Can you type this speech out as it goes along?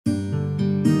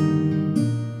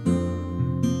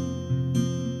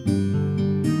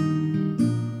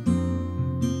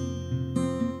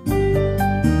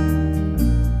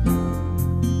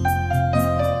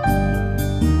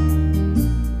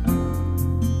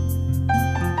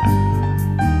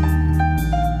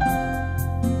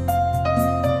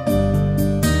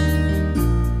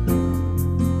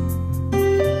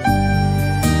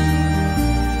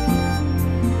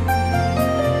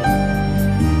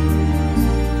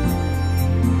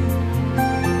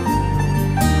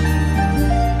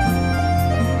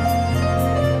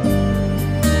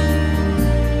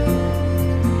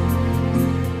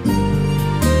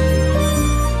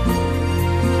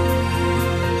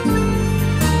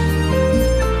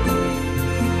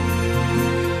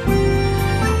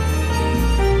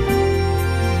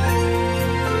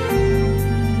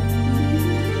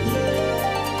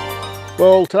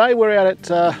Well, today we're out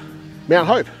at Mount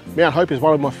Hope. Mount Hope is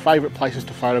one of my favourite places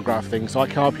to photograph things. I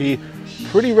come up here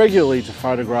pretty regularly to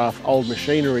photograph old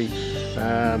machinery,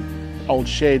 old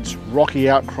sheds, rocky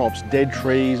outcrops, dead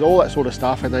trees, all that sort of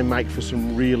stuff, and they make for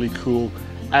some really cool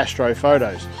astro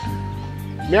photos.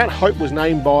 Mount Hope was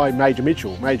named by Major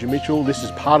Mitchell. Major Mitchell, this is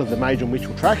part of the Major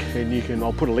Mitchell track, and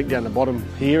I'll put a link down the bottom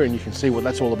here and you can see what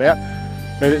that's all about.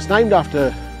 And it's named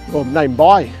after, or named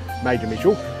by Major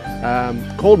Mitchell,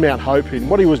 called Mount Hope, and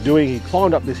what he was doing, he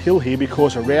climbed up this hill here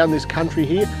because around this country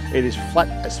here, it is flat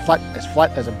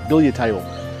as a billiard table.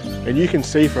 And you can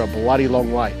see for a bloody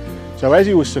long way. So as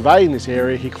he was surveying this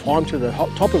area, he climbed to the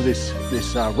top of this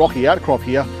rocky outcrop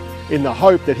here in the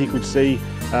hope that he could see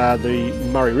the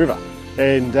Murray River.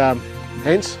 And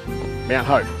hence, Mount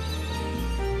Hope.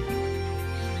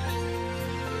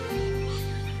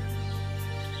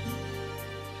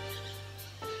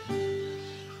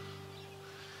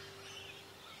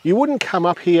 You wouldn't come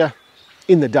up here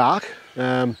in the dark.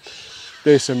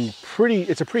 It's a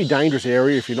pretty dangerous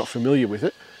area if you're not familiar with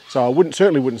it. So I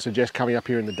certainly wouldn't suggest coming up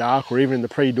here in the dark or even in the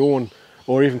pre-dawn,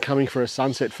 or even coming for a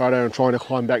sunset photo and trying to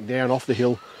climb back down off the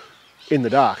hill in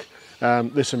the dark.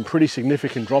 There's some pretty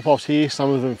significant drop-offs here, some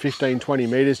of them 15, 20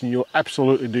 metres, and you'll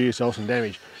absolutely do yourself some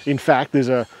damage. In fact, there's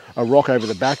a rock over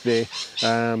the back there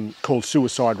called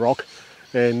Suicide Rock,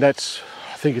 and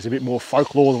I think it's a bit more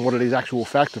folklore than what it is actual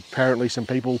fact. Apparently some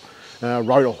people,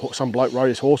 some bloke rode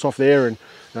his horse off there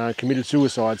and committed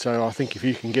suicide. So I think if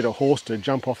you can get a horse to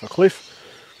jump off a cliff,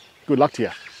 good luck to you.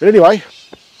 But anyway,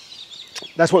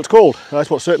 that's what it's called. That's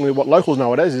certainly what locals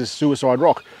know it as, is Suicide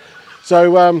Rock.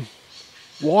 So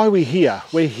why are we here?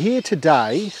 We're here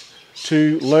today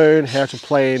to learn how to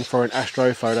plan for an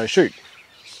astro photo shoot.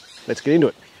 Let's get into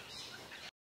it.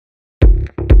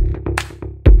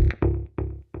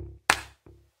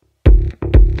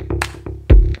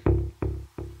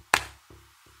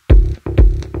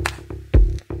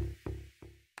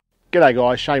 G'day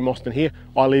guys, Shane Mostyn here.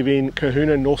 I live in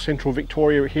Kahuna, north central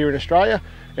Victoria here in Australia,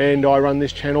 and I run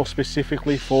this channel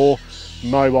specifically for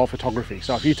mobile photography.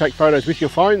 So if you take photos with your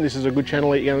phone, this is a good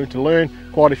channel that you're going to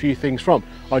learn quite a few things from.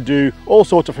 I do all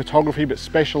sorts of photography, but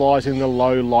specialise in the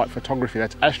low light photography.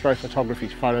 That's astrophotography,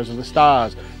 photos of the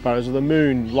stars, photos of the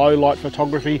moon, low light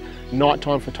photography,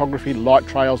 nighttime photography, light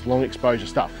trails, long exposure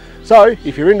stuff. So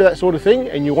if you're into that sort of thing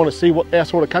and you want to see what our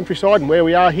sort of countryside and where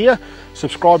we are here,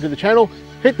 subscribe to the channel,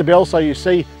 hit the bell so you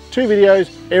see 2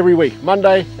 videos every week,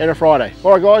 Monday and a Friday.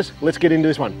 All right guys, let's get into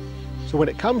this one. So when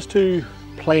it comes to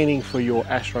planning for your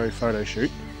astro photo shoot,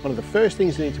 one of the first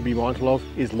things you need to be mindful of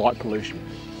is light pollution.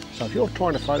 So if you're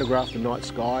trying to photograph the night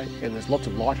sky and there's lots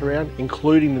of light around,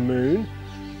 including the moon,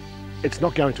 it's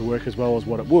not going to work as well as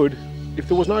what it would if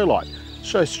there was no light.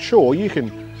 So sure, you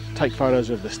can take photos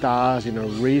of the stars in a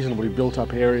reasonably built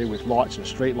up area with lights and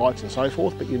street lights and so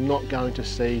forth, but you're not going to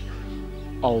see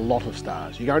a lot of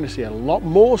stars. You're going to see a lot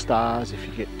more stars if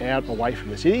you get out away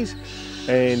from the cities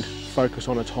and focus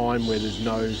on a time where there's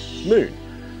no moon.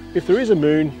 If there is a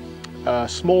moon, a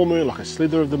small moon like a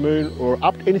slither of the moon, or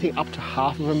anything up to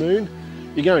half of a moon,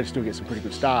 you're going to still get some pretty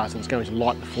good stars, and it's going to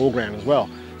light the foreground as well.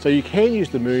 So you can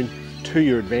use the moon to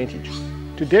your advantage.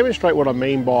 To demonstrate what I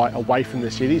mean by away from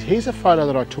the cities, here's a photo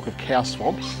that I took of Cow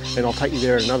Swamp, and I'll take you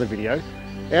there in another video.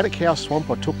 Out at Cow Swamp,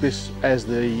 I took this as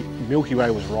the Milky Way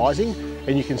was rising,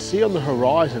 and you can see on the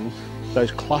horizon those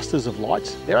clusters of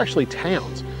lights. They're actually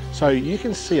towns. So you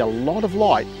can see a lot of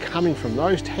light coming from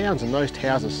those towns, and those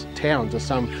towns are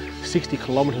some 60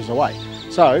 kilometres away.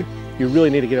 So you really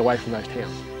need to get away from those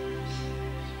towns.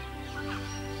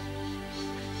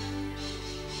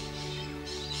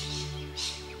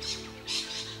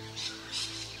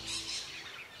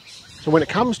 So when it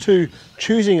comes to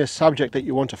choosing a subject that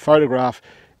you want to photograph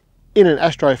in an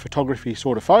astrophotography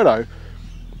sort of photo,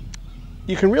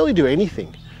 you can really do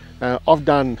anything. I've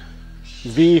done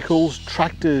vehicles,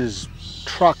 tractors,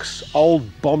 trucks, old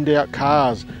bombed out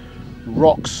cars,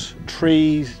 rocks,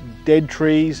 trees, dead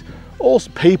trees,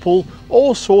 people,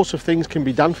 all sorts of things can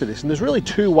be done for this. And there's really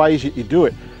 2 ways that you do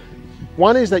it.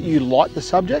 One is that you light the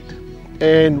subject,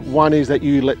 and one is that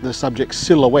you let the subject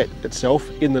silhouette itself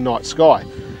in the night sky.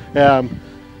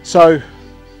 So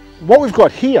what we've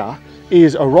got here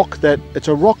is a rock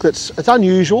it's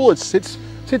unusual. It sits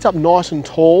up nice and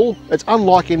tall. It's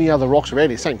unlike any other rocks around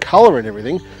here, same colour and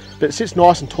everything, but it sits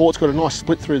nice and tall. It's got a nice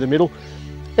split through the middle,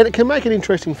 and it can make an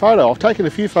interesting photo. I've taken a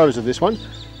few photos of this one,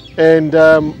 and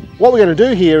what we're going to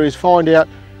do here is find out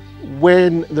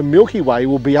when the Milky Way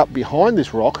will be up behind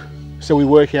this rock, so we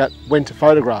work out when to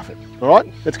photograph it. All right,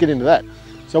 let's get into that.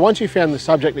 So once you've found the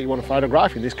subject that you want to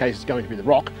photograph, in this case it's going to be the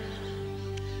rock,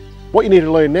 What you need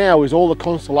to learn now is all the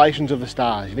constellations of the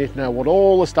stars. You need to know what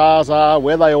all the stars are,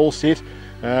 where they all sit.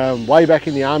 Way back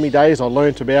in the army days, I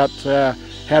learnt about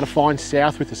how to find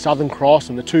south with the Southern Cross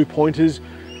and the 2 pointers.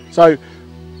 So,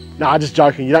 no, just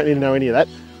joking, you don't need to know any of that.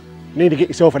 You need to get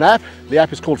yourself an app. The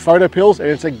app is called PhotoPills, and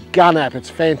it's a gun app. It's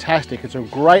fantastic. It's a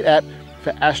great app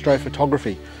for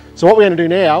astrophotography. So what we're going to do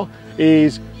now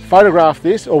is photograph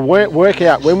this, or work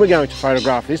out when we're going to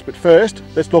photograph this, but first,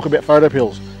 let's talk about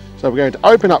PhotoPills. So we're going to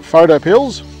open up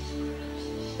PhotoPills,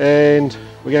 and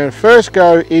we're going to first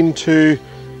go into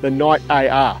the Night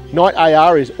AR. Night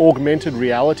AR is augmented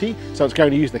reality, so it's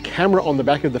going to use the camera on the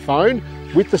back of the phone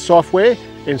with the software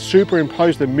and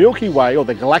superimpose the Milky Way or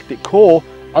the galactic core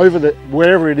over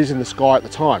wherever it is in the sky at the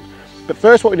time. But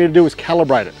first what we need to do is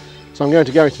calibrate it. So I'm going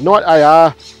to go into Night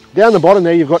AR. Down the bottom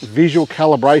there you've got visual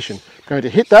calibration. I'm going to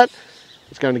hit that.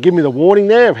 It's going to give me the warning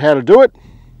there of how to do it.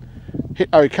 Hit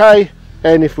OK,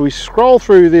 and if we scroll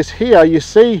through this here, you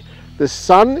see the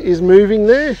sun is moving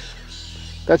there.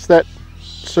 That's that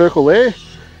circle there.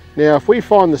 Now if we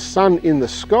find the sun in the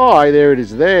sky, there it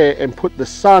is there, and put the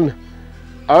sun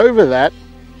over that,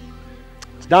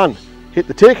 it's done. Hit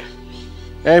the tick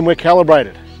and we're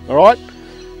calibrated. All right,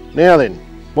 now then,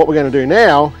 what we're going to do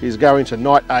now is go into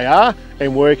Night AR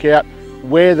and work out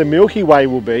where the Milky Way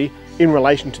will be in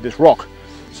relation to this rock.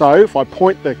 So if I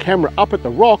point the camera up at the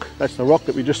rock, that's the rock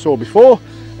that we just saw before,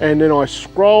 and then I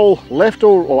scroll left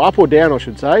or up or down I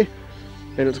should say,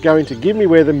 and it's going to give me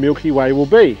where the Milky Way will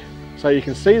be. So you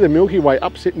can see the Milky Way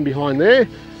up sitting behind there.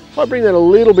 If I bring that a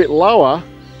little bit lower,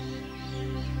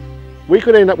 we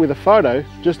could end up with a photo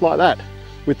just like that,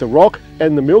 with the rock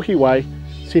and the Milky Way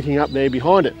sitting up there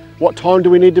behind it. What time do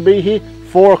we need to be here?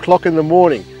 4 o'clock in the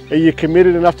morning. Are you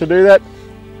committed enough to do that?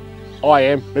 I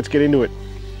am. Let's get into it.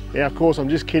 Now, of course, I'm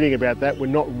just kidding about that. We're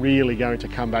not really going to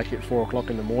come back at 4 o'clock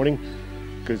in the morning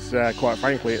because, quite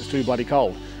frankly, it's too bloody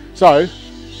cold. So,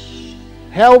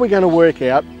 how are we going to work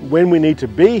out when we need to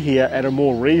be here at a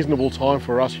more reasonable time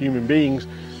for us human beings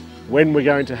when we're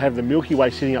going to have the Milky Way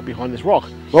sitting up behind this rock?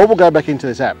 Well, we'll go back into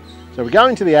this app. So we go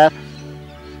into the app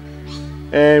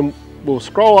and we'll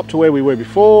scroll up to where we were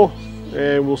before,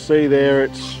 and we'll see there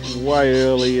it's way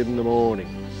early in the morning.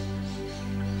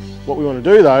 What we want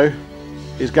to do though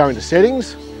is go into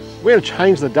settings. We're going to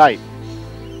change the date.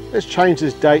 Let's change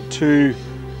this date to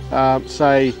let's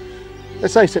say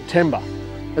September.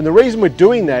 And the reason we're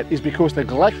doing that is because the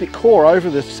galactic core over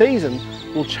the season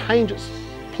will change its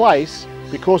place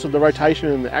because of the rotation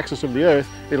and the axis of the Earth.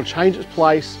 It'll change its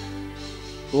place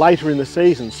later in the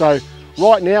season. So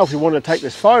right now, if we wanted to take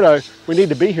this photo, we need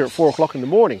to be here at 4 o'clock in the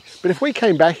morning. But if we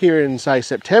came back here in, say,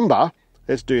 September,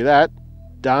 let's do that.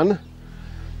 Done.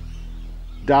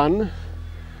 Done.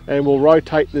 And we'll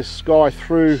rotate this sky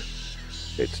through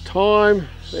its time.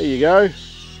 There you go.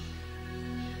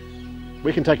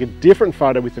 We can take a different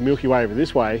photo with the Milky Way over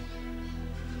this way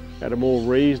at a more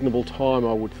reasonable time,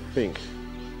 I would think.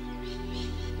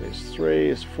 There's 3,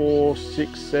 there's 4,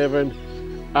 6,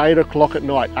 7, 8 o'clock at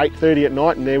night, 8:30 at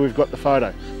night, and there we've got the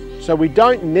photo. So we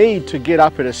don't need to get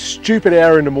up at a stupid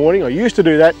hour in the morning. I used to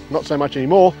do that, not so much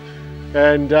anymore,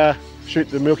 and shoot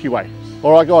the Milky Way.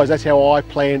 All right, guys, that's how I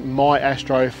plan my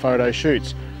astro photo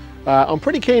shoots. I'm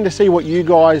pretty keen to see what you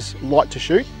guys like to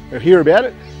shoot or hear about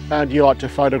it. Do you like to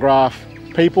photograph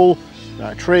people,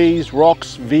 trees,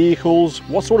 rocks, vehicles?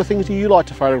 What sort of things do you like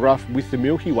to photograph with the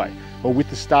Milky Way or with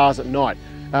the stars at night?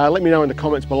 Let me know in the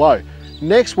comments below.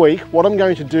 Next week, what I'm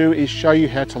going to do is show you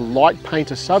how to light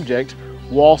paint a subject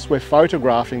whilst we're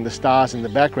photographing the stars in the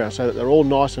background so that they're all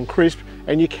nice and crisp,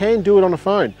 and you can do it on a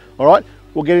phone. All right,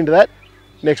 we'll get into that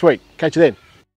next week. Catch you then.